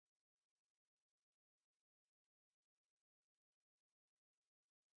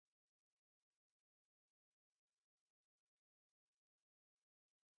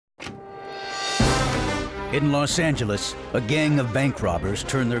In Los Angeles, a gang of bank robbers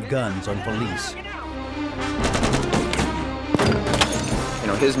turn their guns on police. You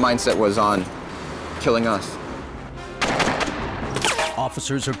know, his mindset was on killing us.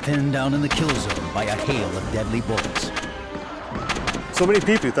 Officers are pinned down in the kill zone by a hail of deadly bullets. So many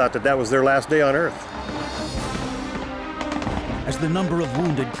people thought that that was their last day on Earth. As the number of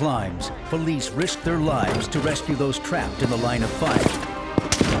wounded climbs, police risk their lives to rescue those trapped in the line of fire.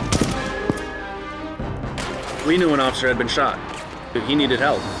 We knew an officer had been shot. He needed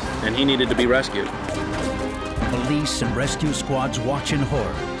help, and he needed to be rescued. Police and rescue squads watch in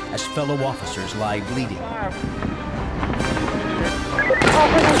horror as fellow officers lie bleeding.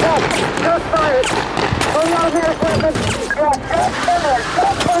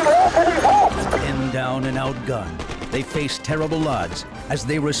 Pinned down and outgunned, they face terrible odds as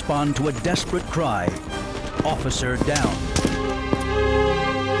they respond to a desperate cry, "Officer down."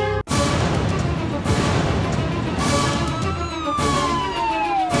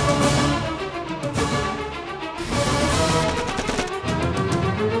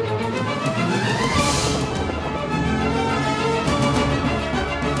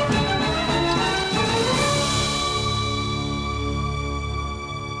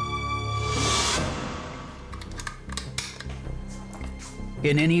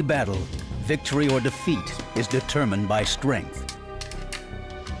 In any battle, victory or defeat is determined by strength.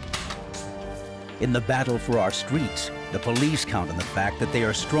 In the battle for our streets, the police count on the fact that they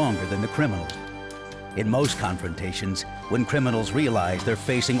are stronger than the criminals. In most confrontations, when criminals realize they're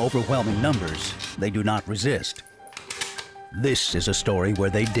facing overwhelming numbers, they do not resist. This is a story where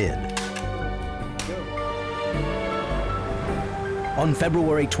they did. On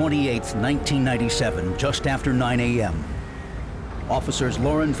February 28, 1997, just after 9 a.m., Officers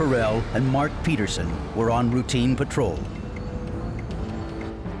Lauren Farrell and Mark Peterson were on routine patrol.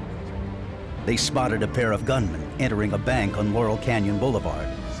 They spotted a pair of gunmen entering a bank on Laurel Canyon Boulevard.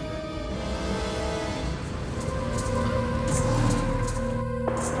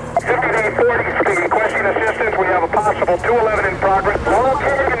 Requesting assistance. We have a possible 211 in progress. Laurel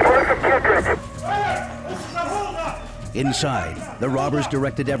Canyon north of Kittredge. Inside, the robbers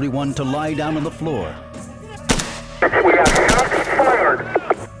directed everyone to lie down on the floor. We have shots fired.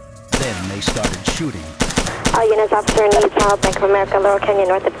 Then they started shooting. All units, officer needs help. Bank of America, Laurel Canyon,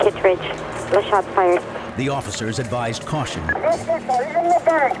 north of Kittredge. No shots fired. The officers advised caution. Suspects are in the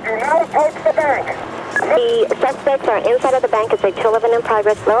bank. Do not approach the bank. The suspects are inside of the bank. It's a 211 in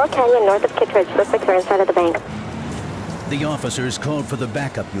progress. Laurel Canyon, north of Kittredge. Suspects are inside of the bank. The officers called for the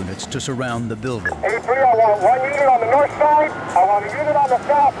backup units to surround the building. A3, I want one unit on the north side, I want a unit on the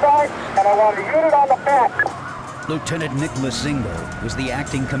south side, and I want a unit on the back. Lieutenant Nicholas Zingo was the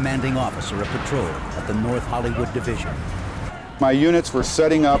acting commanding officer of patrol at the North Hollywood Division. My units were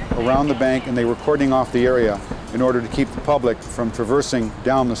setting up around the bank and they were cordoning off the area in order to keep the public from traversing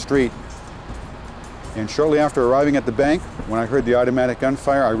down the street. And shortly after arriving at the bank, when I heard the automatic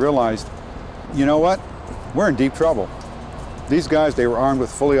gunfire, I realized, you know what? We're in deep trouble. These guys, they were armed with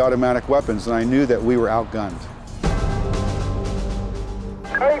fully automatic weapons, and I knew that we were outgunned.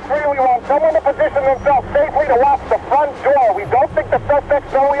 A3, we want someone to position themselves safely to watch the front door. We don't think the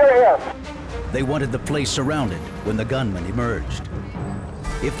suspects know we are here. They wanted the place surrounded when the gunmen emerged.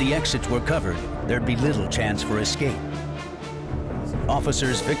 If the exits were covered, there'd be little chance for escape.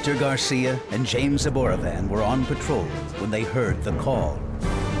 Officers Victor Garcia and James Zaboravan were on patrol when they heard the call.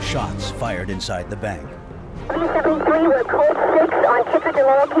 Shots fired inside the bank. 373, we're code 6 on Kittredge and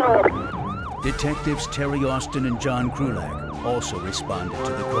Laurel Canyon. Detectives Terry Austin and John Krulak also responded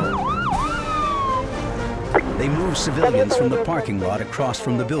to the call. They moved civilians from the parking lot across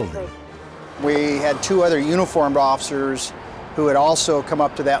from the building. We had two other uniformed officers who had also come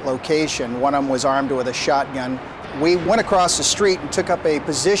up to that location. One of them was armed with a shotgun. We went across the street and took up a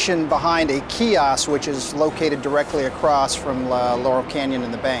position behind a kiosk which is located directly across from Laurel Canyon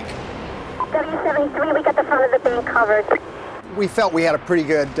and the bank. W73, we got the front of the bank covered. We felt we had a pretty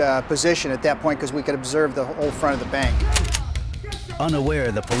good position at that point because we could observe the whole front of the bank.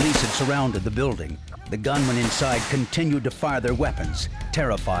 Unaware the police had surrounded the building, the gunmen inside continued to fire their weapons,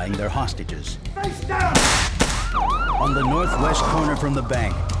 terrifying their hostages. Face down! On the northwest corner from the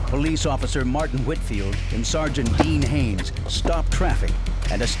bank, police officer Martin Whitfield and Sergeant Dean Haynes stopped traffic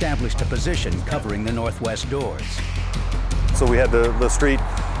and established a position covering the northwest doors. So we had the street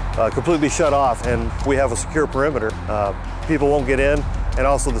completely shut off, and we have a secure perimeter. People won't get in, and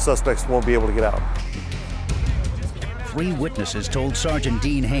also the suspects won't be able to get out. 3 witnesses told Sergeant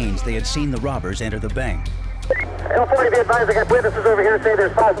Dean Haynes they had seen the robbers enter the bank. L40, be advised, I got witnesses over here say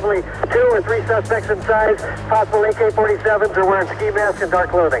there's possibly 2 or 3 suspects inside, possible AK-47s or wearing ski masks and dark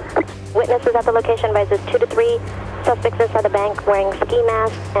clothing. Witnesses at the location advises 2 to 3 suspects inside the bank wearing ski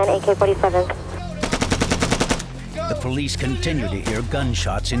masks and AK-47s. The police continue to hear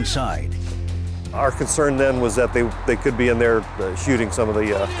gunshots inside. Our concern then was that they could be in there shooting some of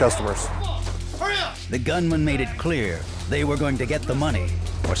the customers. The gunman made it clear they were going to get the money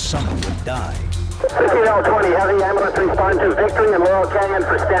or someone would die. 15L20, heavy ambulance respond to Victory and Laurel Canyon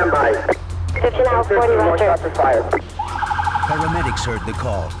for standby. 15L40, more shots are fired. Paramedics heard the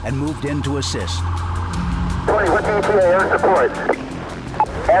call and moved in to assist. 20, what's the ETA air support?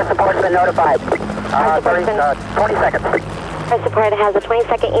 Air support's been notified. 20 seconds. Air support has a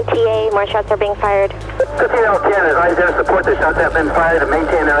 20-second ETA. More shots are being fired. 15L10, advise air support the shots have been fired to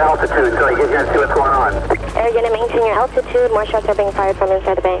maintain their altitude until you get here and see what's going on. Air unit, maintain your altitude. More shots are being fired from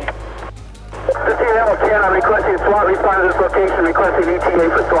inside the bank. 15L10, I'm requesting SWAT respond to this location, requesting ETA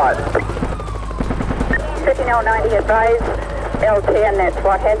for SWAT. 15L90, advise L10 that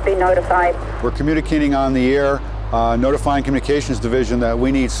SWAT has been notified. We're communicating on the air, notifying Communications Division that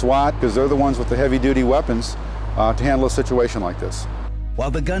we need SWAT because they're the ones with the heavy-duty weapons to handle a situation like this.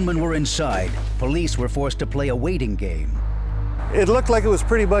 While the gunmen were inside, police were forced to play a waiting game. It looked like it was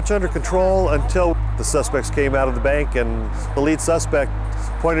pretty much under control until the suspects came out of the bank and the lead suspect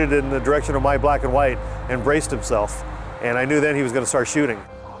pointed in the direction of my black and white and braced himself. And I knew then he was going to start shooting.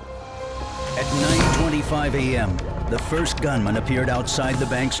 At 9:25 a.m., the first gunman appeared outside the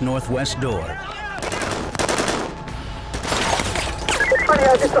bank's northwest door.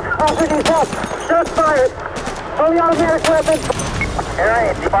 Shots fired. Fully automatic weapon.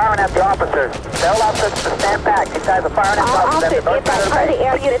 Alright, firing at the officers. Tell officers to stand back. These guys are firing at All officers. officers, get back per the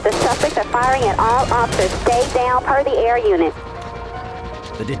air unit. The suspects are firing at all officers. Stay down per the air unit.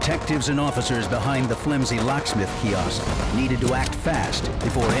 The detectives and officers behind the flimsy locksmith kiosk needed to act fast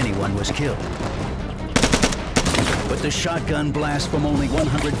before anyone was killed. But the shotgun blast from only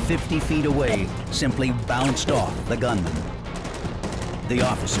 150 feet away simply bounced off the gunman. The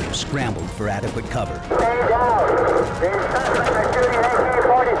officers scrambled for adequate cover. Stay down. The suspects are shooting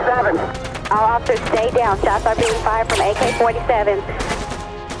AK-47. All officers, stay down. Shots are being fired from AK-47.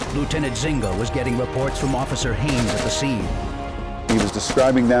 Lieutenant Zingo was getting reports from Officer Haynes at the scene. He was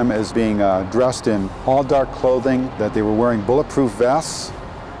describing them as being dressed in all dark clothing, that they were wearing bulletproof vests,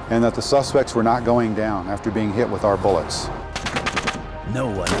 and that the suspects were not going down after being hit with our bullets. No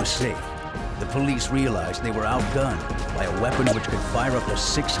one was safe. The police realized they were outgunned by a weapon which could fire up to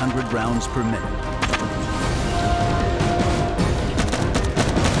 600 rounds per minute.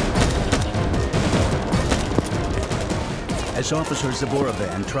 As Officer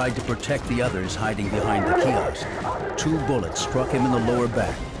Zaboravan tried to protect the others hiding behind the kiosk, 2 bullets struck him in the lower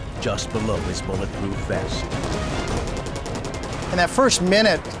back, just below his bulletproof vest. In that first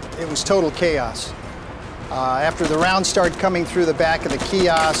minute, it was total chaos. After the rounds started coming through the back of the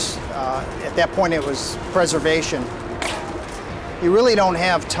kiosk, at that point it was preservation. You really don't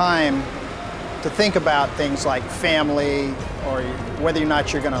have time to think about things like family or whether or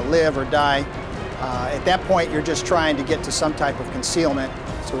not you're going to live or die. At that point, you're just trying to get to some type of concealment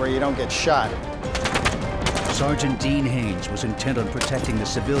to where you don't get shot. Sergeant Dean Haynes was intent on protecting the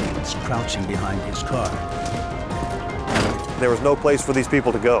civilians crouching behind his car. There was no place for these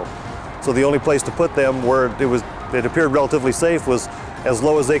people to go. So the only place to put them where it appeared relatively safe was as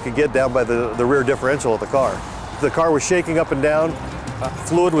low as they could get down by the rear differential of the car. The car was shaking up and down.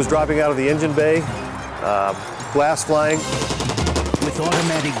 Fluid was dropping out of the engine bay, glass flying. With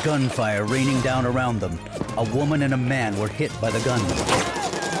automatic gunfire raining down around them, a woman and a man were hit by the gunman.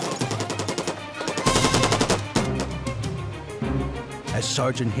 As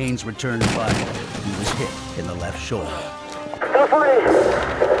Sergeant Haynes returned fire, he was hit in the left shoulder. So funny.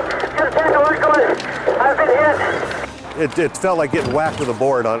 Just take the work on it. I've been hit. It felt like getting whacked with a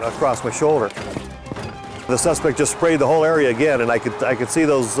board across my shoulder. The suspect just sprayed the whole area again, and I could see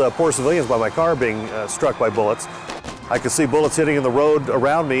those poor civilians by my car being struck by bullets. I could see bullets hitting in the road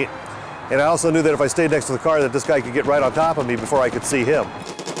around me, and I also knew that if I stayed next to the car that this guy could get right on top of me before I could see him.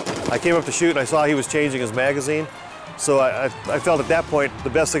 I came up to shoot and I saw he was changing his magazine, so I felt at that point the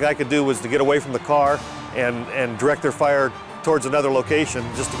best thing I could do was to get away from the car and direct their fire towards another location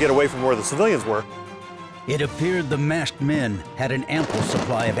just to get away from where the civilians were. It appeared the masked men had an ample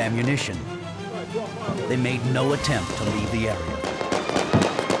supply of ammunition. They made no attempt to leave the area.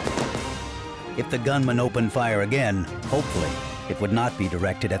 If the gunman opened fire again, hopefully, it would not be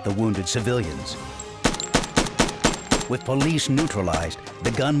directed at the wounded civilians. With police neutralized,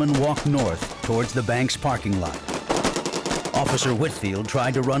 the gunman walked north towards the bank's parking lot. Officer Whitfield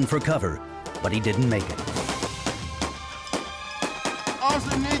tried to run for cover, but he didn't make it.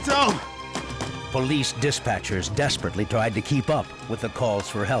 Officer Nito! Police dispatchers desperately tried to keep up with the calls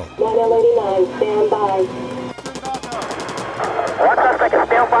for help. 989, stand by. One suspect is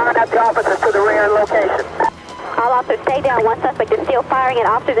still firing at the officers to the rear location. All officers stay down. One suspect is still firing at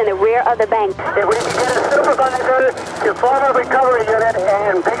officers in the rear of the bank. If we can get a supervisor to form a recovery unit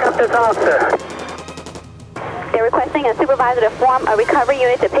and pick up this officer. They're requesting a supervisor to form a recovery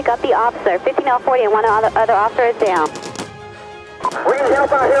unit to pick up the officer. 15040 and one other officer is down. We can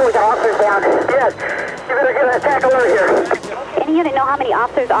help out here with the officers down. Yes, you better get an attack alert here. Any unit know how many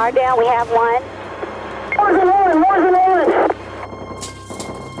officers are down? We have one. Where's the one?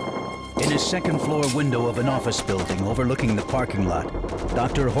 In his second-floor window of an office building overlooking the parking lot,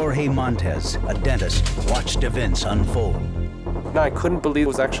 Dr. Jorge Montes, a dentist, watched events unfold. I couldn't believe it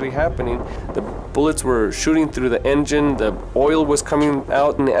was actually happening. The bullets were shooting through the engine, the oil was coming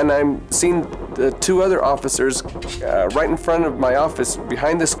out, and I'm seeing the two other officers right in front of my office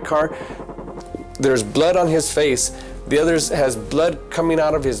behind this car. There's blood on his face. The other has blood coming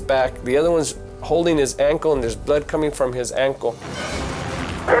out of his back. The other one's holding his ankle, and there's blood coming from his ankle.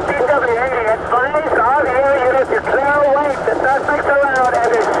 15W80, advise all the air units to clear away. The suspects around and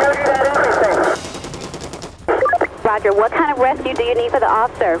they're shooting at everything. Roger, what kind of rescue do you need for the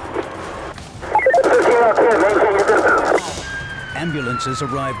officer? Ambulances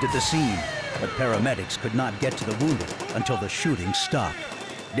arrived at the scene, but paramedics could not get to the wounded until the shooting stopped.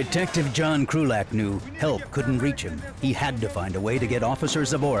 Detective John Krulak knew help couldn't reach him. He had to find a way to get Officer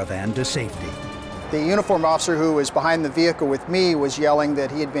Zaborovan to safety. The uniformed officer who was behind the vehicle with me was yelling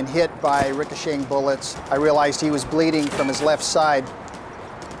that he had been hit by ricocheting bullets. I realized he was bleeding from his left side.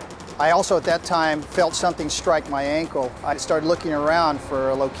 I also at that time felt something strike my ankle. I started looking around for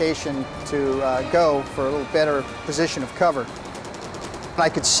a location to go for a little better position of cover. I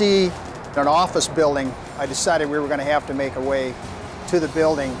could see an office building. I decided we were going to have to make a way to the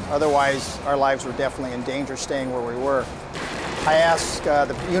building, otherwise our lives were definitely in danger staying where we were. I asked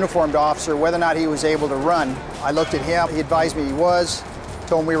the uniformed officer whether or not he was able to run. I looked at him, he advised me he was,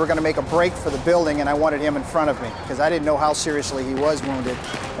 told him we were going to make a break for the building and I wanted him in front of me because I didn't know how seriously he was wounded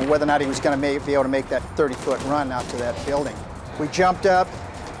and whether or not he was going to be able to make that 30-foot run out to that building. We jumped up,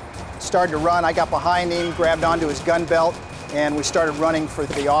 started to run. I got behind him, grabbed onto his gun belt, and we started running for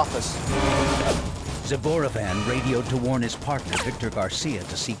the office. Zaborovan radioed to warn his partner, Victor Garcia,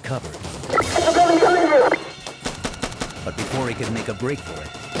 to seek cover. But before he could make a break for it,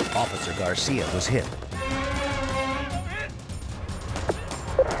 Officer Garcia was hit.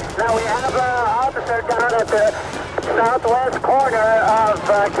 Now we have an officer down at the southwest corner of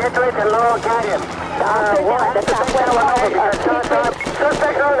Kittredge and Laurel Canyon. The southwest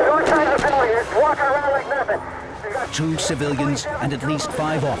Suspect on the north side of the building is walking around like nothing. 2 civilians and at least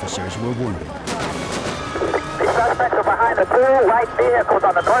 5 officers were wounded. The suspects are behind the 2 white vehicles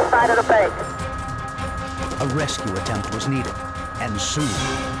on the north side of the bank. A rescue attempt was needed, and soon.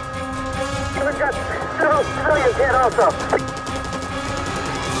 We've got civilians hit also.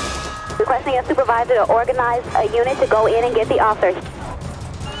 Requesting a supervisor to organize a unit to go in and get the officers.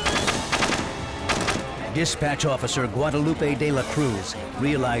 Dispatch officer Guadalupe de la Cruz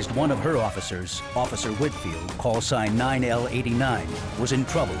realized one of her officers, Officer Whitfield, call sign 9L89, was in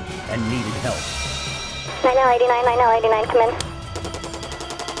trouble and needed help. 9L89, come in.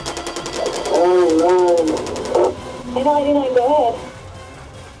 9L89, go ahead.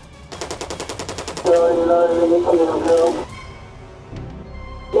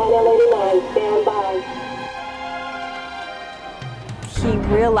 9L89, stand by. He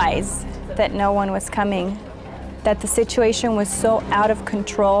realized that no one was coming, that the situation was so out of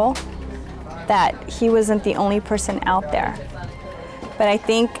control that he wasn't the only person out there. But I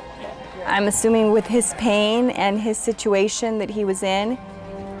think, I'm assuming with his pain and his situation that he was in,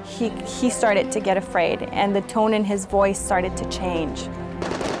 he started to get afraid and the tone in his voice started to change.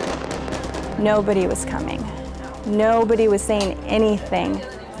 Nobody was coming. Nobody was saying anything.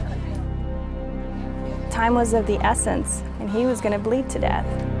 Time was of the essence and he was going to bleed to death.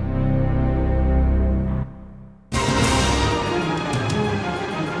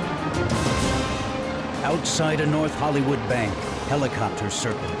 Outside a North Hollywood bank, helicopters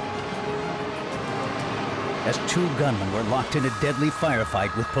circled. As 2 gunmen were locked in a deadly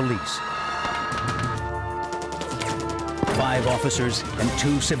firefight with police. 5 officers and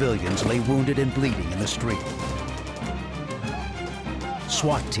 2 civilians lay wounded and bleeding in the street.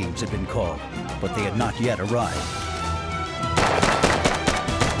 SWAT teams had been called, but they had not yet arrived.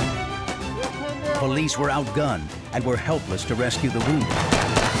 Police were outgunned and were helpless to rescue the wounded.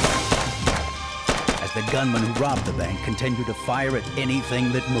 As the gunman who robbed the bank continued to fire at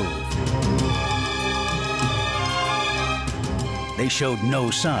anything that moved. They showed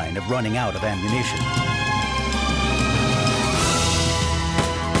no sign of running out of ammunition.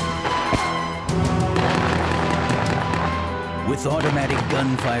 With automatic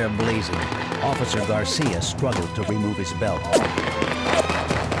gunfire blazing, Officer Garcia struggled to remove his belt.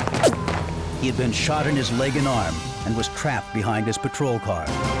 He had been shot in his leg and arm and was trapped behind his patrol car.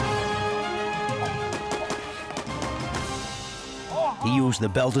 He used the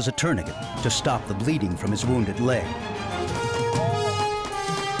belt as a tourniquet to stop the bleeding from his wounded leg.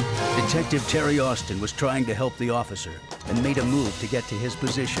 Detective Terry Austin was trying to help the officer and made a move to get to his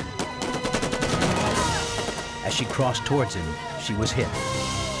position. As she crossed towards him, she was hit.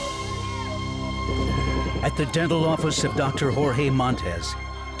 At the dental office of Dr. Jorge Montes,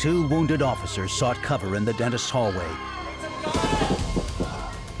 2 wounded officers sought cover in the dentist's hallway.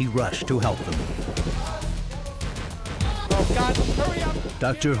 He rushed to help them. Oh God, hurry up!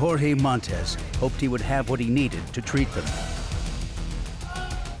 Dr. Jorge Montes hoped he would have what he needed to treat them.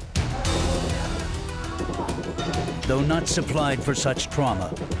 Though not supplied for such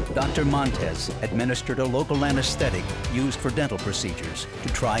trauma, Dr. Montes administered a local anesthetic used for dental procedures to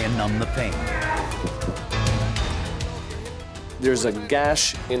try and numb the pain. There's a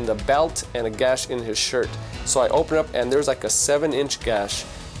gash in the belt and a gash in his shirt. So I open up and there's like a 7-inch gash,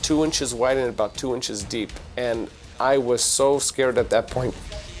 2 inches wide and about 2 inches deep. And I was so scared at that point.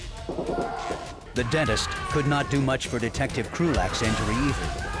 The dentist could not do much for Detective Krulak's injury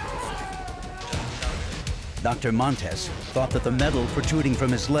either. Dr. Montes thought that the metal protruding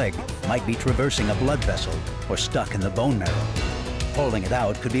from his leg might be traversing a blood vessel or stuck in the bone marrow. Pulling it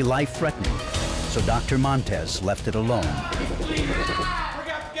out could be life-threatening, so Dr. Montes left it alone.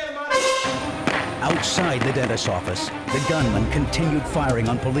 Outside the dentist's office, the gunman continued firing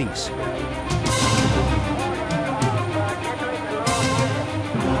on police.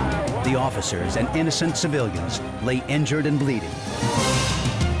 The officers and innocent civilians lay injured and bleeding.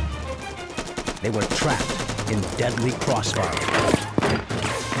 They were trapped in deadly crossfire.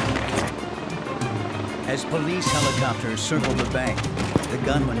 As police helicopters circled the bank, the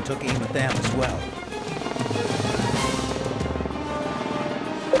gunman took aim at them as well.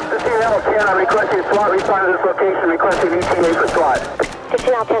 This is L10, I'm requesting SWAT, respond to this location, requesting ETA for SWAT.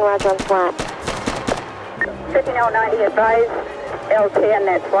 15L10, roger on SWAT. 15L90, advise L10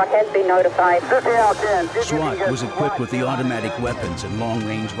 that SWAT has been notified. 15L10. SWAT was equipped with the automatic weapons and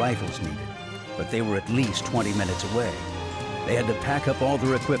long-range rifles needed, but they were at least 20 minutes away. They had to pack up all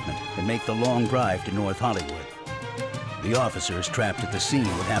their equipment and make the long drive to North Hollywood. The officers trapped at the scene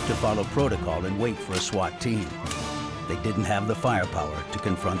would have to follow protocol and wait for a SWAT team. They didn't have the firepower to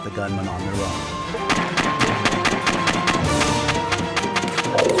confront the gunman on their own.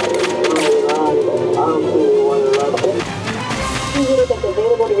 Unit that's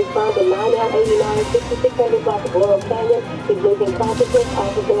available to respond to 9L89, 6600 block of Laurel Canyon is losing consciousness.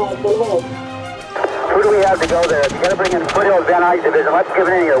 Officer has been held. Who do we have to go there? You gotta bring in Foothills Van Nuys Division. Let's give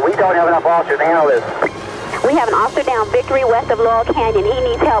it in here. We don't have enough officers to handle this. We have an officer down Victory west of Laurel Canyon. He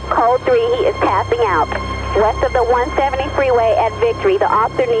needs help. Code 3, he is passing out. West of the 170 freeway at Victory. The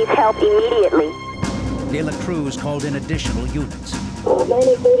officer needs help immediately. De La Cruz called in additional units.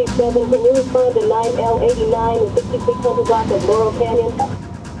 9837, can you respond to 9L89 and 6600 block of Laurel Canyon?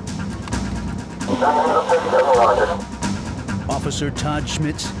 Officer Todd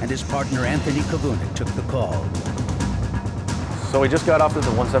Schmitz and his partner Anthony Kavunik took the call. So we just got off of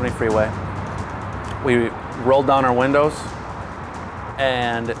the 170 freeway. We rolled down our windows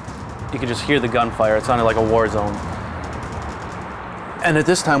and you could just hear the gunfire. It sounded like a war zone. And at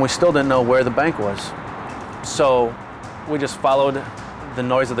this time we still didn't know where the bank was. So we just followed the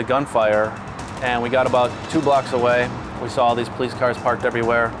noise of the gunfire and we got about 2 blocks away. We saw all these police cars parked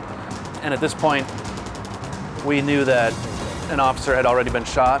everywhere. And at this point, we knew that an officer had already been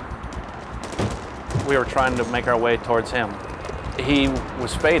shot. We were trying to make our way towards him. He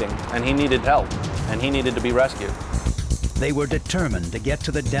was fading and he needed help and he needed to be rescued. They were determined to get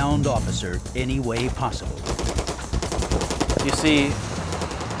to the downed officer any way possible. You see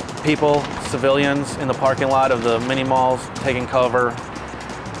people, civilians in the parking lot of the mini malls taking cover.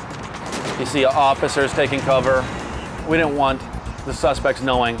 You see officers taking cover. We didn't want the suspects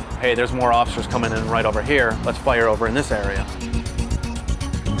knowing, hey, there's more officers coming in right over here. Let's fire over in this area.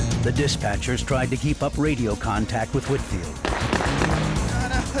 The dispatchers tried to keep up radio contact with Whitfield.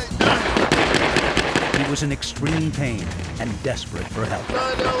 He was in extreme pain and desperate for help.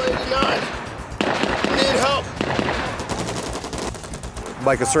 9L89, need help.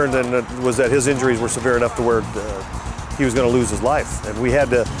 My concern then was that his injuries were severe enough to where he was going to lose his life, and we had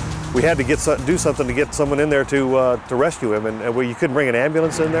to do something to get someone in there to rescue him, and you couldn't bring an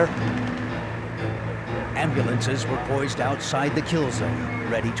ambulance in there. Ambulances were poised outside the kill zone,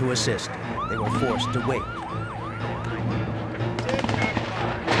 ready to assist. They were forced to wait.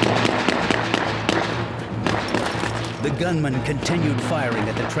 The gunman continued firing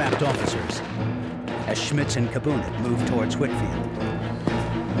at the trapped officers as Schmitz and Kabunik moved towards Whitfield.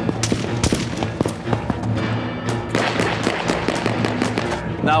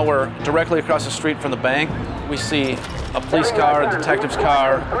 Now we're directly across the street from the bank. We see a police car, a detective's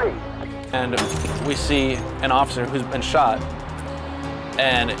car, and we see an officer who's been shot.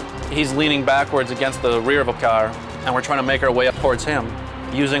 And he's leaning backwards against the rear of a car, and we're trying to make our way up towards him,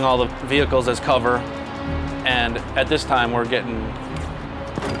 using all the vehicles as cover. And at this time, we're getting,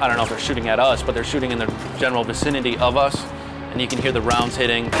 I don't know if they're shooting at us, but they're shooting in the general vicinity of us. And you can hear the rounds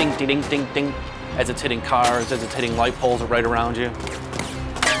hitting, ding, ding, ding, ding, ding, as it's hitting cars, as it's hitting light poles right around you.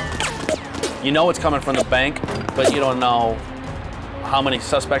 You know it's coming from the bank, but you don't know how many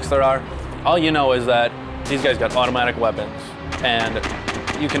suspects there are. All you know is that these guys got automatic weapons, and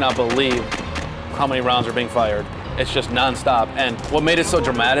you cannot believe how many rounds are being fired. It's just nonstop. And what made it so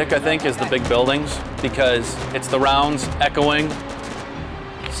dramatic, I think, is the big buildings, because it's the rounds echoing.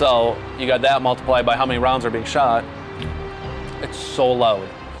 So you got that multiplied by how many rounds are being shot. It's so loud.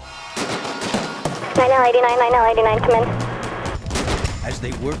 9L89, 9L89, come in. As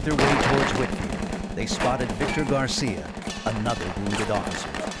they worked their way towards Whitfield, they spotted Victor Garcia, another wounded officer.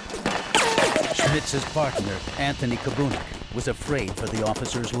 Schmitz's partner, Anthony Kabunik, was afraid for the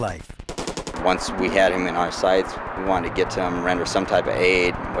officer's life. Once we had him in our sights, we wanted to get to him, render some type of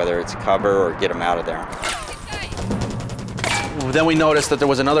aid, whether it's cover or get him out of there. Then we noticed that there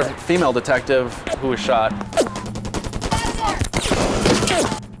was another female detective who was shot.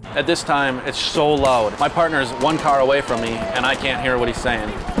 At this time, it's so loud. My partner's one car away from me, and I can't hear what he's saying.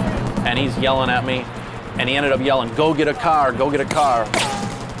 And he's yelling at me, and he ended up yelling, "Go get a car, go get a car."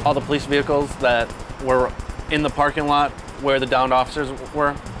 All the police vehicles that were in the parking lot where the downed officers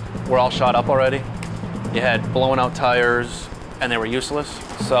were all shot up already. You had blown out tires, and they were useless.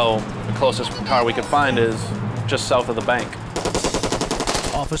 So the closest car we could find is just south of the bank.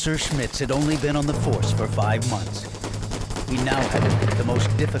 Officer Schmitz had only been on the force for 5 months. He now had to make the most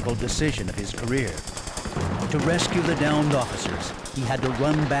difficult decision of his career. To rescue the downed officers, he had to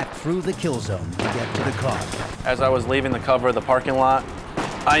run back through the kill zone to get to the car. As I was leaving the cover of the parking lot,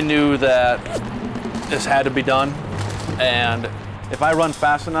 I knew that this had to be done. And if I run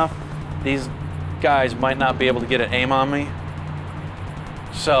fast enough, these guys might not be able to get an aim on me.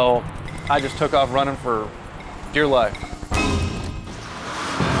 So I just took off running for dear life.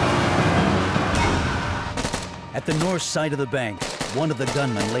 At the north side of the bank, one of the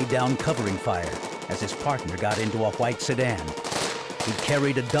gunmen laid down covering fire as his partner got into a white sedan. He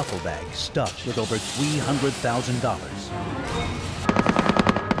carried a duffel bag stuffed with over $300,000.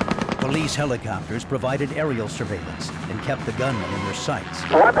 Police helicopters provided aerial surveillance and kept the gunmen in their sights.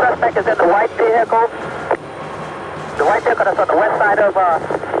 One suspect is in the white vehicle. The white vehicle is on the west side of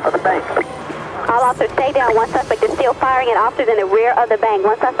the bank. All officers stay down. One suspect is still firing at officers in the rear of the bank.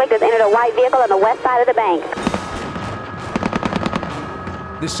 One suspect has entered a white vehicle on the west side of the bank.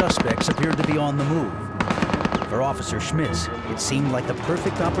 The suspects appeared to be on the move. For Officer Schmitz, it seemed like the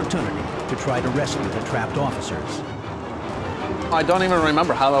perfect opportunity to try to rescue the trapped officers. I don't even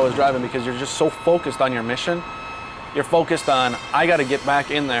remember how I was driving because you're just so focused on your mission. You're focused on, I got to get back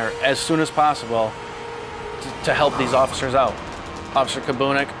in there as soon as possible to help these officers out. Officer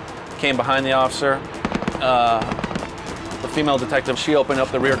Kabunik came behind the officer. The female detective, she opened up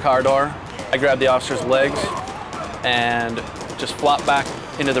the rear car door. I grabbed the officer's legs and just flopped back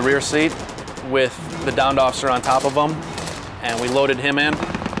into the rear seat with the downed officer on top of him, and we loaded him in.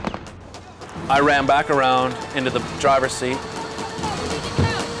 I ran back around into the driver's seat.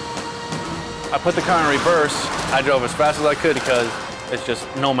 I put the car in reverse. I drove as fast as I could because it's just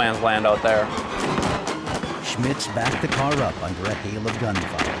no man's land out there. Schmitz backed the car up under a hail of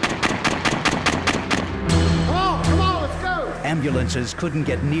gunfire. Come on, let's go! Ambulances couldn't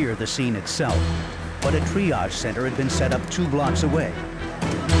get near the scene itself, but a triage center had been set up 2 blocks away.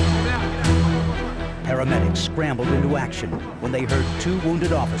 Paramedics scrambled into action when they heard 2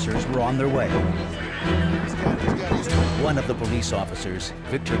 wounded officers were on their way. One of the police officers,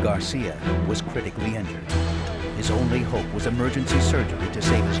 Victor Garcia, was critically injured. His only hope was emergency surgery to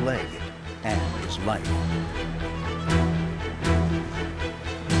save his leg and his life.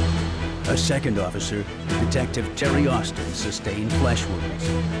 A second officer, Detective Terry Austin, sustained flesh wounds.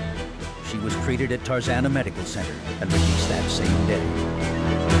 She was treated at Tarzana Medical Center and released that same day.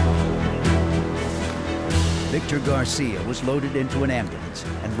 Victor Garcia was loaded into an ambulance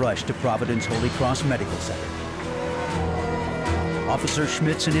and rushed to Providence Holy Cross Medical Center. Officer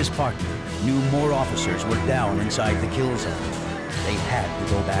Schmitz and his partner knew more officers were down inside the kill zone. They had to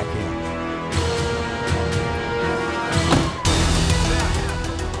go back in.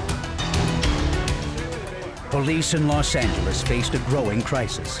 Police in Los Angeles faced a growing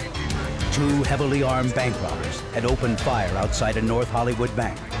crisis. 2 heavily armed bank robbers had opened fire outside a North Hollywood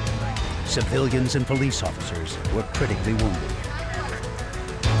bank. Civilians and police officers were critically wounded.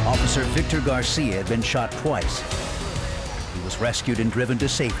 Officer Victor Garcia had been shot twice. He was rescued and driven to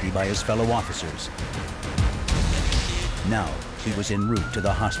safety by his fellow officers. Now he was en route to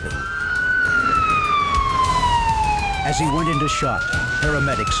the hospital. As he went into shock,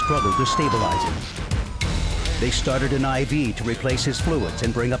 paramedics struggled to stabilize him. They started an IV to replace his fluids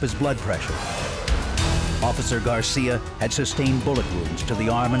and bring up his blood pressure. Officer Garcia had sustained bullet wounds to the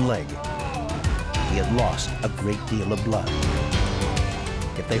arm and leg. He had lost a great deal of blood.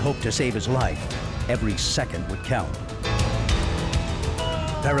 If they hoped to save his life, every second would count.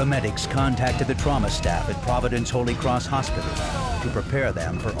 Paramedics contacted the trauma staff at Providence Holy Cross Hospital to prepare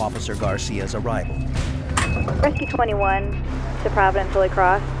them for Officer Garcia's arrival. Rescue 21 to Providence Holy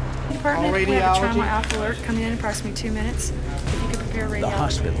Cross. Department, we have a trauma alpha alert coming in approximately 2 minutes. If you could prepare radiology. The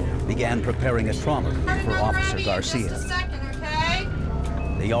hospital began preparing a trauma room for Officer Garcia.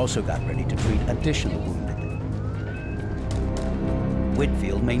 They also got ready to treat additional wounded.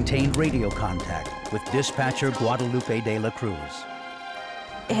 Whitfield maintained radio contact with dispatcher Guadalupe de la Cruz.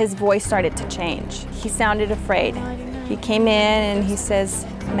 His voice started to change. He sounded afraid. He came in and he says,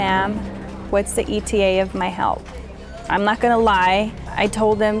 "Ma'am, what's the ETA of my help?" I'm not gonna lie, I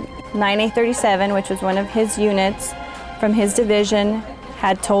told him 9A37, which was one of his units from his division,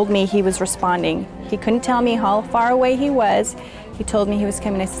 had told me he was responding. He couldn't tell me how far away he was. He told me he was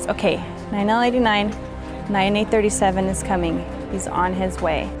coming. I said, okay, 9L89, 9A37 is coming. He's on his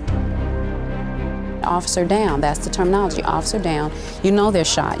way. Officer down, that's the terminology, officer down. You know they're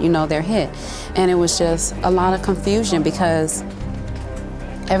shot, you know they're hit. And it was just a lot of confusion because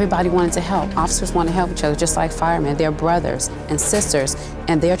everybody wanted to help. Officers want to help each other, just like firemen. They're brothers and sisters,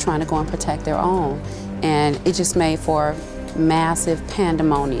 and they're trying to go and protect their own. And it just made for massive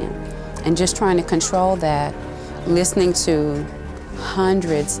pandemonium. And just trying to control that, listening to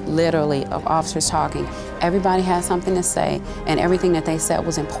hundreds, literally, of officers talking. Everybody had something to say, and everything that they said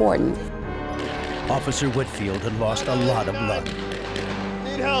was important. Officer Whitfield had lost a lot of blood.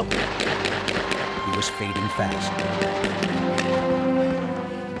 Need help. He was fading fast.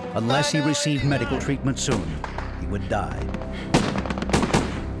 Unless he received medical treatment soon, he would die.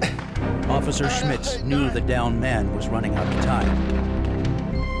 Officer Schmitz knew the downed man was running out of time.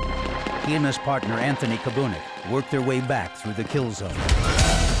 He and his partner, Anthony Kabunik, worked their way back through the kill zone.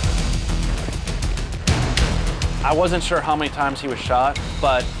 I wasn't sure how many times he was shot,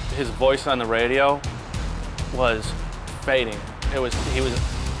 but his voice on the radio was fading. He was,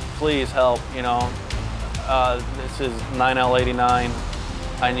 please help, you know. This is 9L89.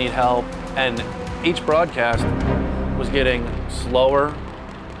 I need help. And each broadcast was getting slower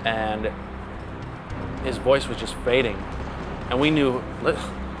and his voice was just fading. And we knew,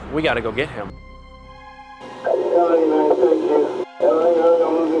 we got to go get him.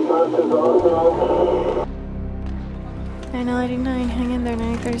 9L89, hang in there,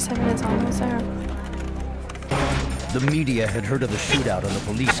 937 is almost there. The media had heard of the shootout on the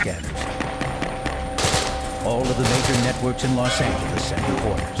police scanners. All of the major networks in Los Angeles sent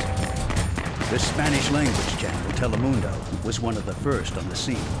reporters. The Spanish-language channel, Telemundo, was one of the first on the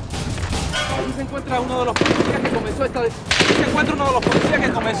scene. Ahí se encuentra uno de los policías que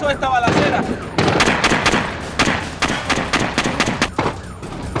comenzó esta balacera.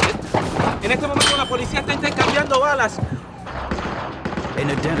 En este momento la policía está intercambiando balas. In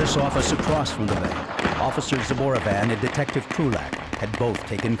a dentist's office across from the bank, Officer Zaboravan and Detective Krulak had both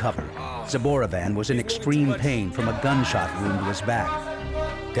taken cover. Zaboravan was in extreme pain from a gunshot wound to his back.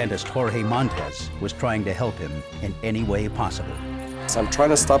 Dentist Jorge Montes was trying to help him in any way possible. So I'm trying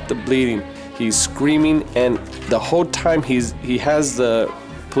to stop the bleeding. He's screaming, and the whole time he has the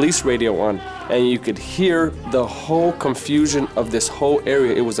police radio on, and you could hear the whole confusion of this whole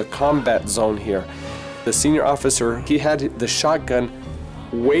area. It was a combat zone here. The senior officer, he had the shotgun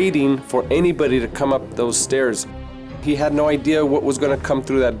waiting for anybody to come up those stairs. He had no idea what was going to come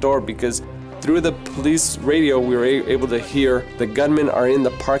through that door because through the police radio we were able to hear the gunmen are in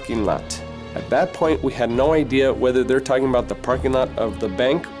the parking lot. At that point we had no idea whether they're talking about the parking lot of the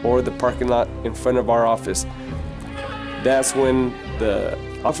bank or the parking lot in front of our office. That's when the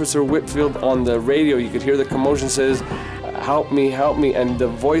Officer Whitfield on the radio, you could hear the commotion, says, help me, and the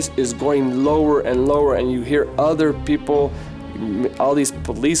voice is going lower and lower, and you hear other people, all these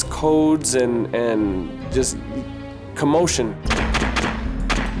police codes and just commotion.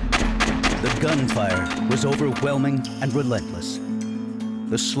 The gunfire was overwhelming and relentless.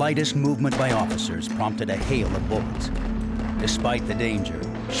 The slightest movement by officers prompted a hail of bullets. Despite the danger,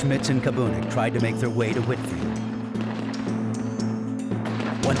 Schmitz and Kabunik tried to make their way to Whitfield.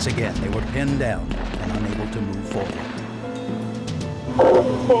 Once again, they were pinned down and unable to move forward.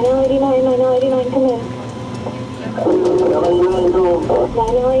 9089, 9089, come in.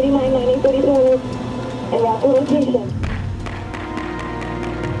 9089, 9037, and route to location.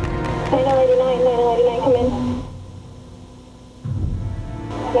 9089, 9089, come in.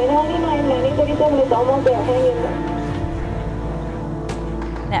 9089, 9037 is almost there, hang in there.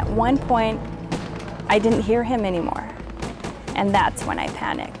 At one point, I didn't hear him anymore, and that's when I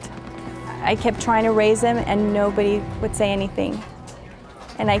panicked. I kept trying to raise him, and nobody would say anything.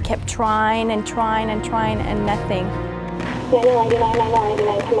 And I kept trying and trying and trying, and nothing. 9089,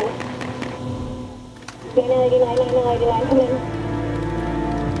 9089, come in. 9089, 9089, come in.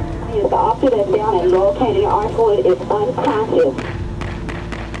 The officer that's down and located Artwood is unconscious.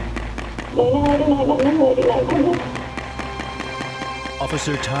 9089, 9089, come in.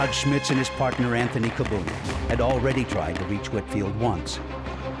 Officer Todd Schmitz and his partner Anthony Kabunik had already tried to reach Whitfield once.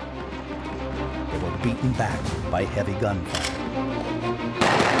 They were beaten back by heavy gunfire.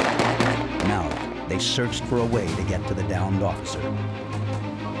 Now, they searched for a way to get to the downed officer.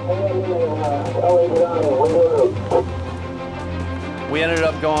 We ended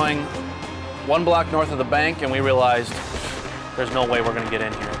up going 1 block north of the bank, and we realized there's no way we're going to get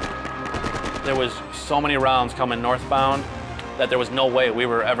in here. There was so many rounds coming northbound that there was no way we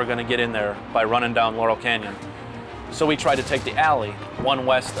were ever going to get in there by running down Laurel Canyon. So we tried to take the alley, one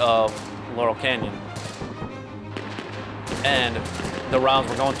west of Laurel Canyon. And the rounds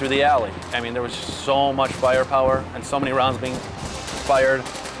were going through the alley. I mean, there was so much firepower and so many rounds being fired,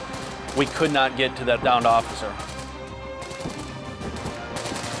 we could not get to that downed officer.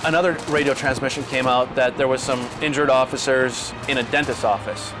 Another radio transmission came out that there was some injured officers in a dentist's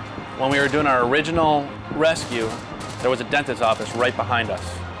office. When we were doing our original rescue, there was a dentist's office right behind us.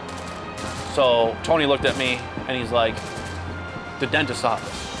 So Tony looked at me and he's like, the dentist's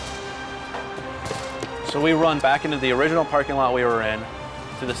office. So we run back into the original parking lot we were in,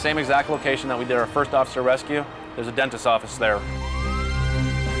 to the same exact location that we did our first officer rescue. There's a dentist's office there.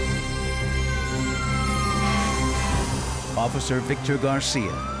 Officer Victor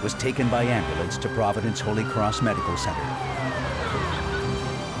Garcia was taken by ambulance to Providence Holy Cross Medical Center.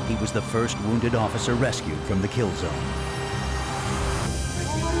 He was the first wounded officer rescued from the kill zone.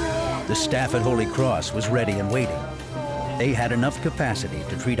 The staff at Holy Cross was ready and waiting. They had enough capacity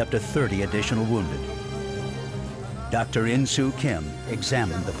to treat up to 30 additional wounded. Dr. In-Soo Kim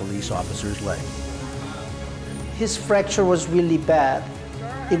examined the police officer's leg. His fracture was really bad.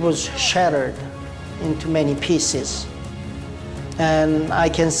 It was shattered into many pieces. And I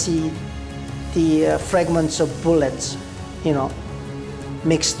can see the fragments of bullets,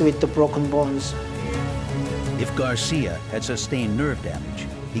 mixed with the broken bones. If Garcia had sustained nerve damage,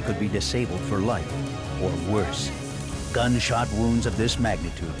 he could be disabled for life, or worse. Gunshot wounds of this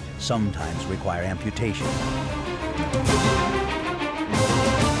magnitude sometimes require amputation.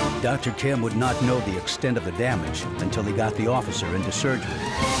 Dr. Kim would not know the extent of the damage until he got the officer into surgery.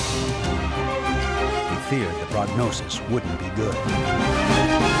 He feared the prognosis wouldn't be good.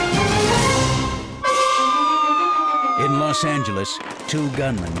 In Los Angeles, 2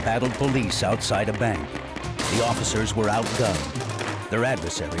 gunmen battled police outside a bank. The officers were outgunned. Their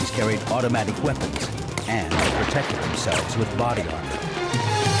adversaries carried automatic weapons and protected themselves with body armor.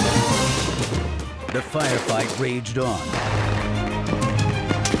 The firefight raged on.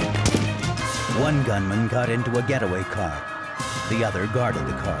 One gunman got into a getaway car. The other guarded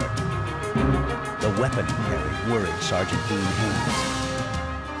the car. The weapon he carried worried Sergeant Dean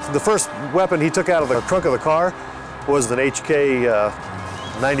Haynes. The first weapon he took out of the trunk of the car was an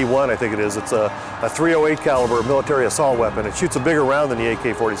HK-91, I think it is. It's a .308 caliber military assault weapon. It shoots a bigger round than the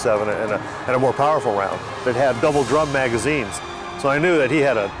AK-47 and a more powerful round. It had double drum magazines. So I knew that he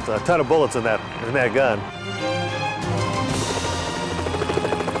had a ton of bullets in that gun.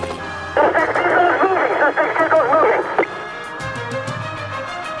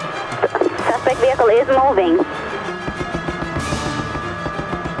 Suspect vehicle is moving.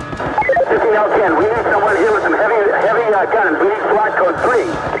 15L10, we need someone here with some heavy guns. We need SWAT code 3.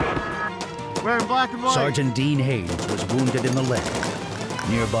 Wearing black and white. Sergeant Dean Haynes was wounded in the leg.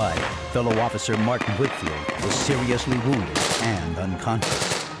 Nearby, fellow officer Martin Whitfield was seriously wounded and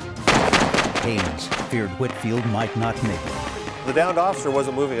unconscious. Haynes feared Whitfield might not make it. The downed officer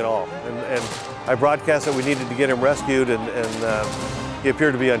wasn't moving at all, and I broadcast that we needed to get him rescued, and he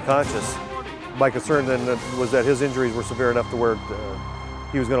appeared to be unconscious. My concern then was that his injuries were severe enough to where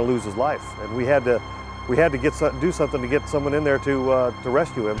he was going to lose his life, and we had to do something to get someone in there to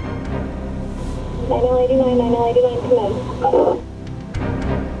rescue him.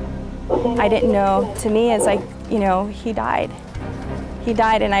 9089, I didn't know. To me, it's like, you know, he died. He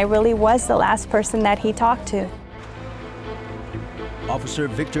died, and I really was the last person that he talked to. Officer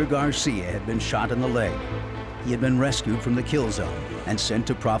Victor Garcia had been shot in the leg. He had been rescued from the kill zone and sent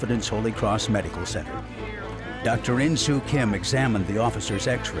to Providence Holy Cross Medical Center. Dr. In-Soo Kim examined the officer's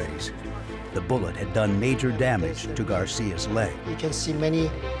x-rays. The bullet had done major damage to Garcia's leg. You can see many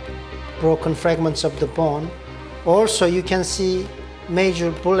broken fragments of the bone. Also, you can see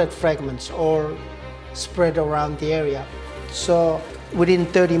major bullet fragments all spread around the area. So within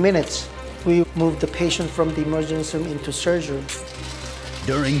 30 minutes, we moved the patient from the emergency room into surgery.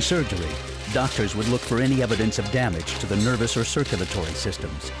 During surgery, doctors would look for any evidence of damage to the nervous or circulatory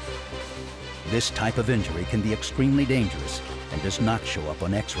systems. This type of injury can be extremely dangerous and does not show up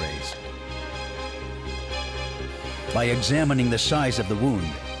on x-rays. By examining the size of the wound,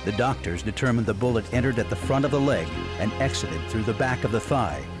 the doctors determined the bullet entered at the front of the leg and exited through the back of the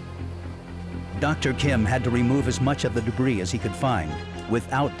thigh. Dr. Kim had to remove as much of the debris as he could find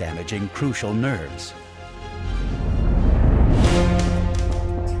without damaging crucial nerves.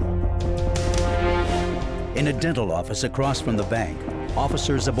 In a dental office across from the bank,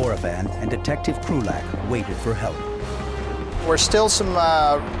 Officer Zaborovan and Detective Krulak waited for help. There were still some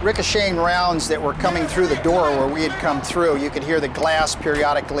ricocheting rounds that were coming through the door where we had come through. You could hear the glass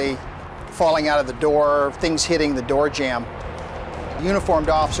periodically falling out of the door, things hitting the door jamb. Uniformed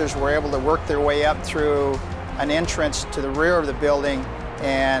officers were able to work their way up through an entrance to the rear of the building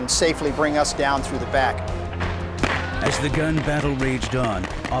and safely bring us down through the back. As the gun battle raged on,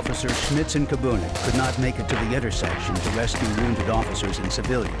 Officers Schmitz and Kabunik could not make it to the intersection to rescue wounded officers and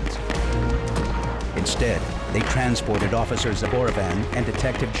civilians. Instead, they transported Officer Zaborovan and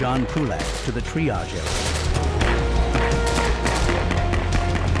Detective John Krulak to the triage area.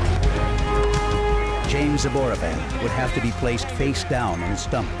 James Zaborovan would have to be placed face down on his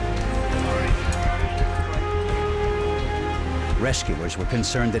stomach. Rescuers were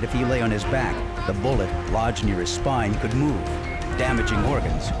concerned that if he lay on his back, the bullet lodged near his spine could move, damaging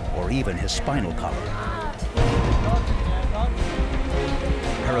organs or even his spinal column.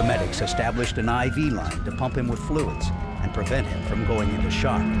 Paramedics established an IV line to pump him with fluids and prevent him from going into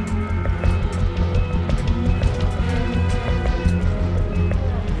shock.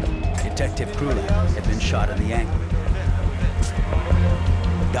 Detective Krulak had been shot in the ankle.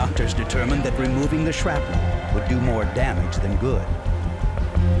 Doctors determined that removing the shrapnel would do more damage than good.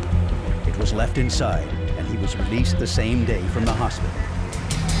 It was left inside, and he was released the same day from the hospital.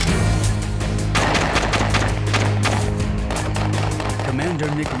 Commander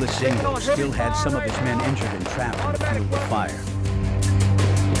Nicholas Zingo still had some of his men injured and trapped in the field of fire.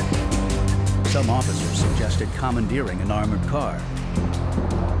 Some officers suggested commandeering an armored car.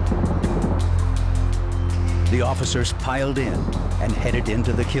 The officers piled in and headed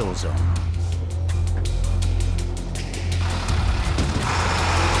into the kill zone.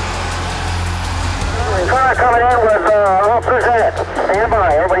 Car coming in with officers in it. Stand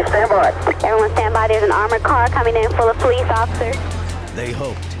by. Everybody stand by. Everyone stand by. There's an armored car coming in full of police officers. They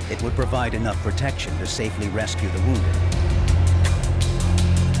hoped it would provide enough protection to safely rescue the wounded.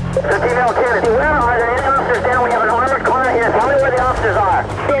 Female Kennedy, where are there any officers down? We have an armored car here. Tell me where the officers are.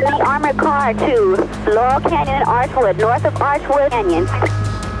 Send the armored car to Laurel Canyon and Archwood, north of Archwood Canyon.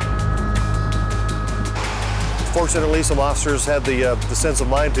 Fortunately, some officers had the sense of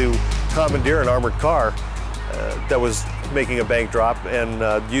mind to commandeer an armored car that was making a bank drop and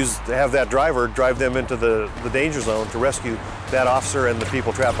have that driver drive them into the danger zone to rescue that officer and the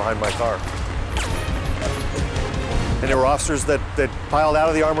people trapped behind my car. And there were officers that piled out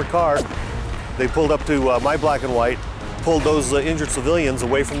of the armored car. They pulled up to my black and white, pulled those injured civilians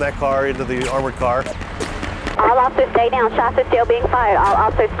away from that car into the armored car. All officers stay down. Shots are still being fired. All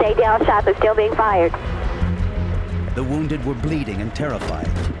officers stay down. Shots are still being fired. The wounded were bleeding and terrified,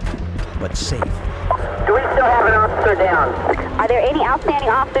 but safe. Do we still have an officer down? Are there any outstanding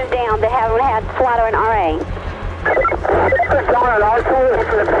officers down that haven't had SWAT or an RA?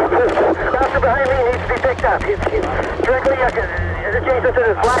 Doctor behind me needs to be picked up. He's directly adjacent to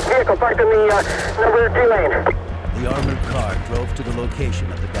this black vehicle parked in the number 2 lane. The armored car drove to the location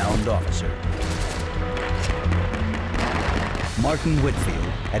of the downed officer. Martin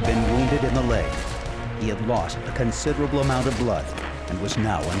Whitfield had been wounded in the leg. He had lost a considerable amount of blood and was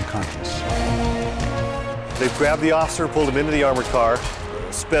now unconscious. They grabbed the officer, pulled him into the armored car,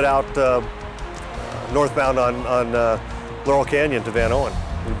 sped out northbound on Laurel Canyon to Van Owen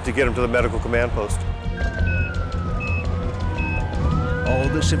to get him to the medical command post. All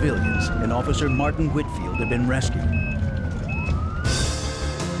the civilians and Officer Martin Whitfield had been rescued.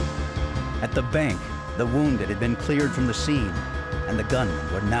 At the bank, the wounded had been cleared from the scene, and the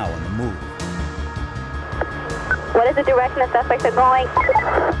gunmen were now on the move. What is the direction the suspects are going?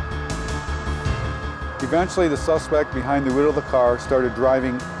 Eventually, the suspect behind the wheel of the car started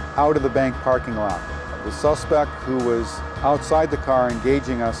driving out of the bank parking lot. The suspect, who was outside the car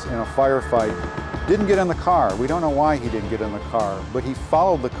engaging us in a firefight, didn't get in the car. We don't know why he didn't get in the car, but he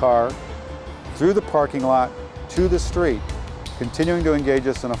followed the car through the parking lot to the street, continuing to engage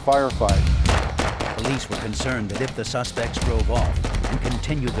us in a firefight. Police were concerned that if the suspects drove off and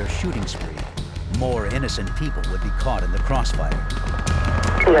continued their shooting spree, more innocent people would be caught in the crossfire.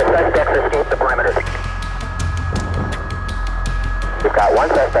 The suspects escaped the perimeter. We've got one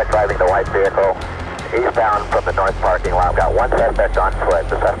suspect driving the white vehicle eastbound from the north parking lot. We've got one suspect on foot.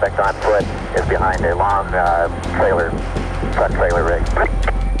 The suspect on foot is behind a long truck trailer rig.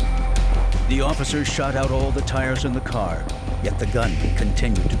 The officers shot out all the tires in the car, yet the gunman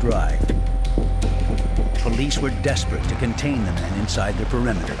continued to drive. Police were desperate to contain the men inside their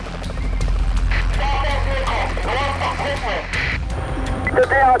perimeter.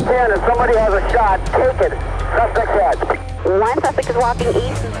 Stay out 10, if somebody has a shot, take it. Suspect's head. One suspect is walking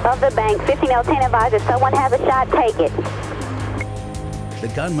east of the bank. 15-10 advised, if someone has a shot, take it. The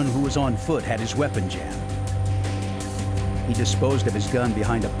gunman who was on foot had his weapon jammed. He disposed of his gun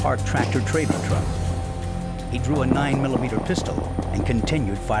behind a parked tractor-trailer truck. He drew a 9mm pistol and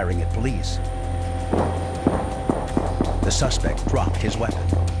continued firing at police. The suspect dropped his weapon.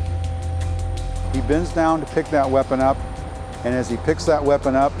 He bends down to pick that weapon up, and as he picks that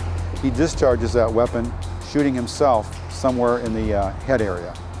weapon up, he discharges that weapon, shooting himself somewhere in the head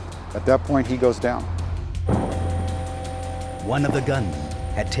area. At that point, he goes down. One of the gunmen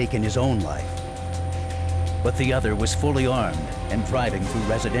had taken his own life, but the other was fully armed and driving through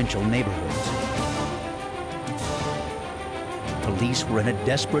residential neighborhoods. Police were in a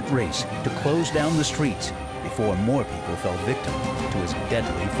desperate race to close down the streets before more people fell victim to his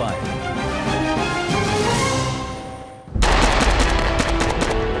deadly fire.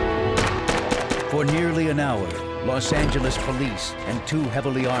 For nearly an hour, Los Angeles police and two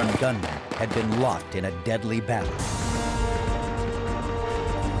heavily armed gunmen had been locked in a deadly battle.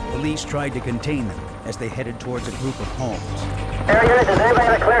 Police tried to contain them as they headed towards a group of homes. Air unit, does anybody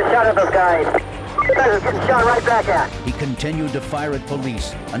have a clear shot at those guys? You guys are getting shot right back at. He continued to fire at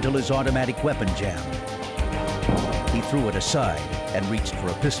police until his automatic weapon jammed. He threw it aside and reached for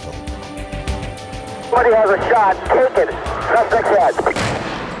a pistol. Somebody has a shot, take it. Suspect's head.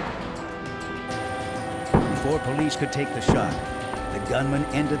 Before police could take the shot, the gunman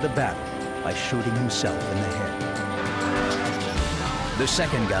ended the battle by shooting himself in the head. The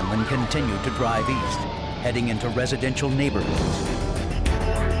second gunman continued to drive east, heading into residential neighborhoods.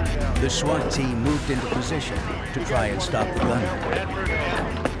 The SWAT team moved into position to try and stop the gunman.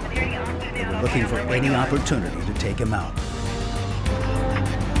 They were looking for any opportunity to take him out.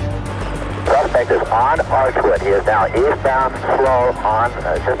 Suspect is on Archwood. He is now eastbound, slow, on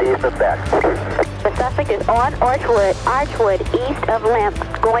just east of Beck. The suspect is on Archwood, east of Limp,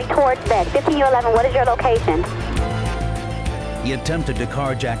 going towards Beck. 15-11, what is your location? He attempted to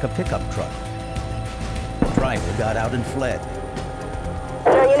carjack a pickup truck. The driver got out and fled.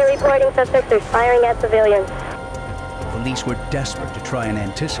 Unit reporting suspects are firing at civilians. Police were desperate to try and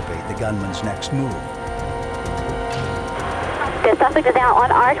anticipate the gunman's next move. The suspect is now on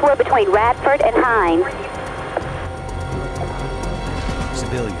Archwood between Radford and Hines.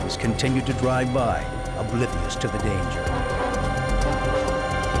 Civilians continued to drive by, oblivious to the danger.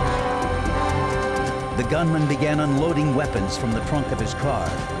 The gunman began unloading weapons from the trunk of his car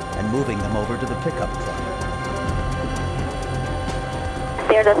and moving them over to the pickup truck.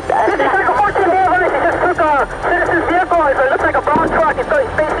 There's a... This is like a 14 ambulance. He just took a citizen's vehicle. It looks like a brown truck. He's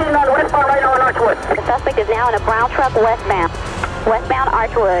facing on westbound right now on Archwood. The suspect is now in a brown truck westbound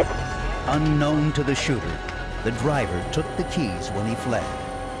Archwood. Unknown to the shooter, the driver took the keys when he fled.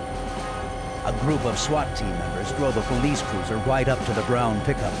 A group of SWAT team members drove a police cruiser right up to the brown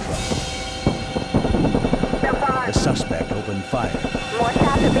pickup truck. The suspect opened fire. More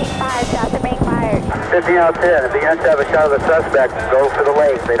shots are being fired. Shots are being fired. 15 out 10. If the units have a shot of the suspect, go for the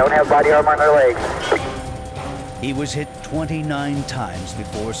legs. They don't have body armor on their legs. He was hit 29 times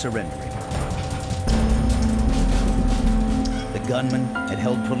before surrendering. The gunman had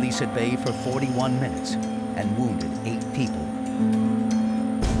held police at bay for 41 minutes and wounded 8 people.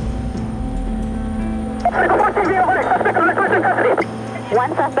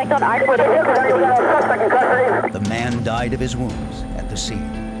 One suspect on Archwood. The man died of his wounds at the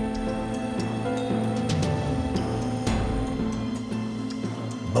scene.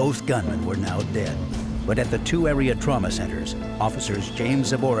 Both gunmen were now dead, but at the two area trauma centers, officers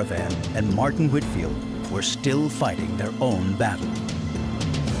James Zeboravan and Martin Whitfield were still fighting their own battle.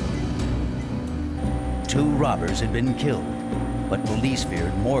 2 robbers had been killed, but police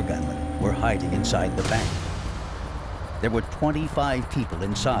feared more gunmen were hiding inside the bank. There were 25 people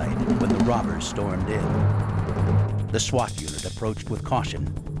inside when the robbers stormed in. The SWAT unit approached with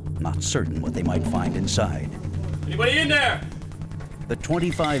caution, not certain what they might find inside. Anybody in there? The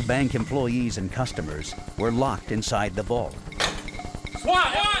 25 bank employees and customers were locked inside the vault.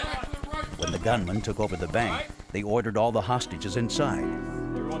 SWAT! When the gunmen took over the bank, they ordered all the hostages inside.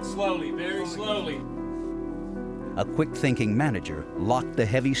 Everyone slowly, very slowly. A quick-thinking manager locked the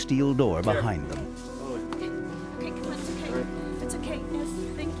heavy steel door behind them. Okay, come on, it's okay. It's okay. Yes,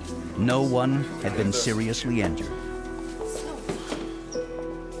 thank you. No one had been seriously injured.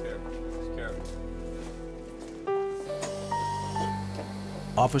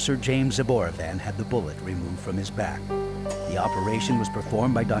 Officer James Zeboravan had the bullet removed from his back. The operation was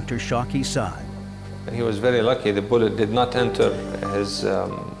performed by Dr. Shaki Saad. He was very lucky. The bullet did not enter his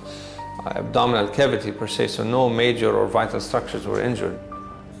abdominal cavity per se, so no major or vital structures were injured.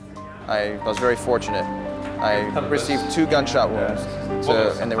 I was very fortunate. I received 2 gunshot wounds,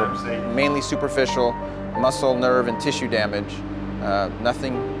 and they were mainly superficial, muscle, nerve, and tissue damage.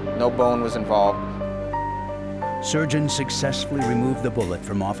 No bone was involved. Surgeons successfully removed the bullet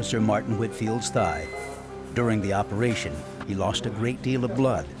from Officer Martin Whitfield's thigh. During the operation, he lost a great deal of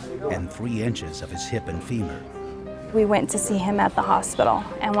blood and 3 inches of his hip and femur. We went to see him at the hospital,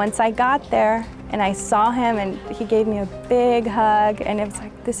 and once I got there and I saw him and he gave me a big hug, and it was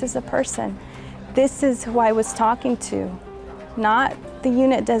like, this is a person. This is who I was talking to, not the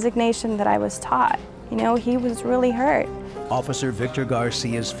unit designation that I was taught. You know, he was really hurt. Officer Victor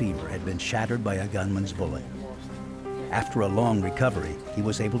Garcia's femur had been shattered by a gunman's bullet. After a long recovery, he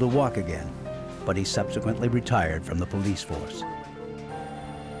was able to walk again, but he subsequently retired from the police force.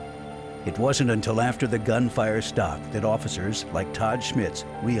 It wasn't until after the gunfire stopped that officers like Todd Schmitz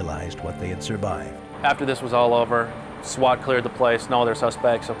realized what they had survived. After this was all over, SWAT cleared the place, no other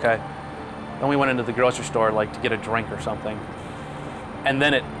suspects, okay. Then we went into the grocery store like to get a drink or something. And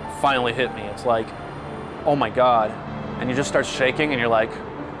then it finally hit me. It's like, oh my God. And you just start shaking and you're like,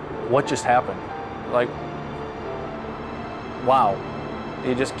 what just happened? Like, wow.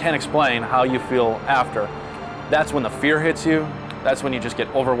 You just can't explain how you feel after. That's when the fear hits you. That's when you just get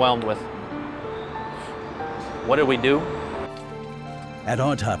overwhelmed with, what did we do? At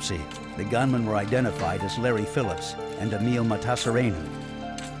autopsy, the gunmen were identified as Larry Phillips and Emil Matasareanu.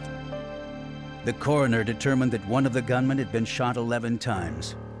 The coroner determined that one of the gunmen had been shot 11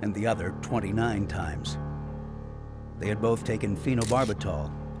 times and the other 29 times. They had both taken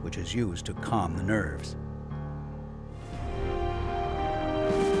phenobarbital, which is used to calm the nerves.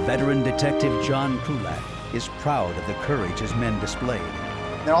 Veteran Detective John Kulak is proud of the courage his men displayed.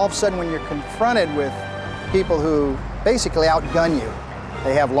 And all of a sudden when you're confronted with people who basically outgun you,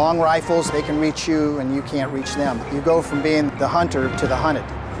 they have long rifles, they can reach you and you can't reach them. You go from being the hunter to the hunted.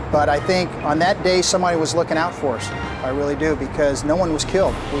 But I think on that day somebody was looking out for us. I really do, because no one was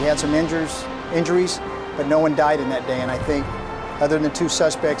killed. We had some injuries, but no one died in that day. And I think other than the 2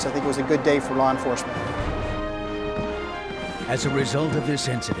 suspects, I think it was a good day for law enforcement. As a result of this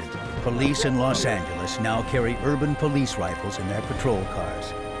incident, police in Los Angeles now carry urban police rifles in their patrol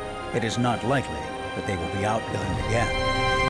cars. It is not likely that they will be outgunned again.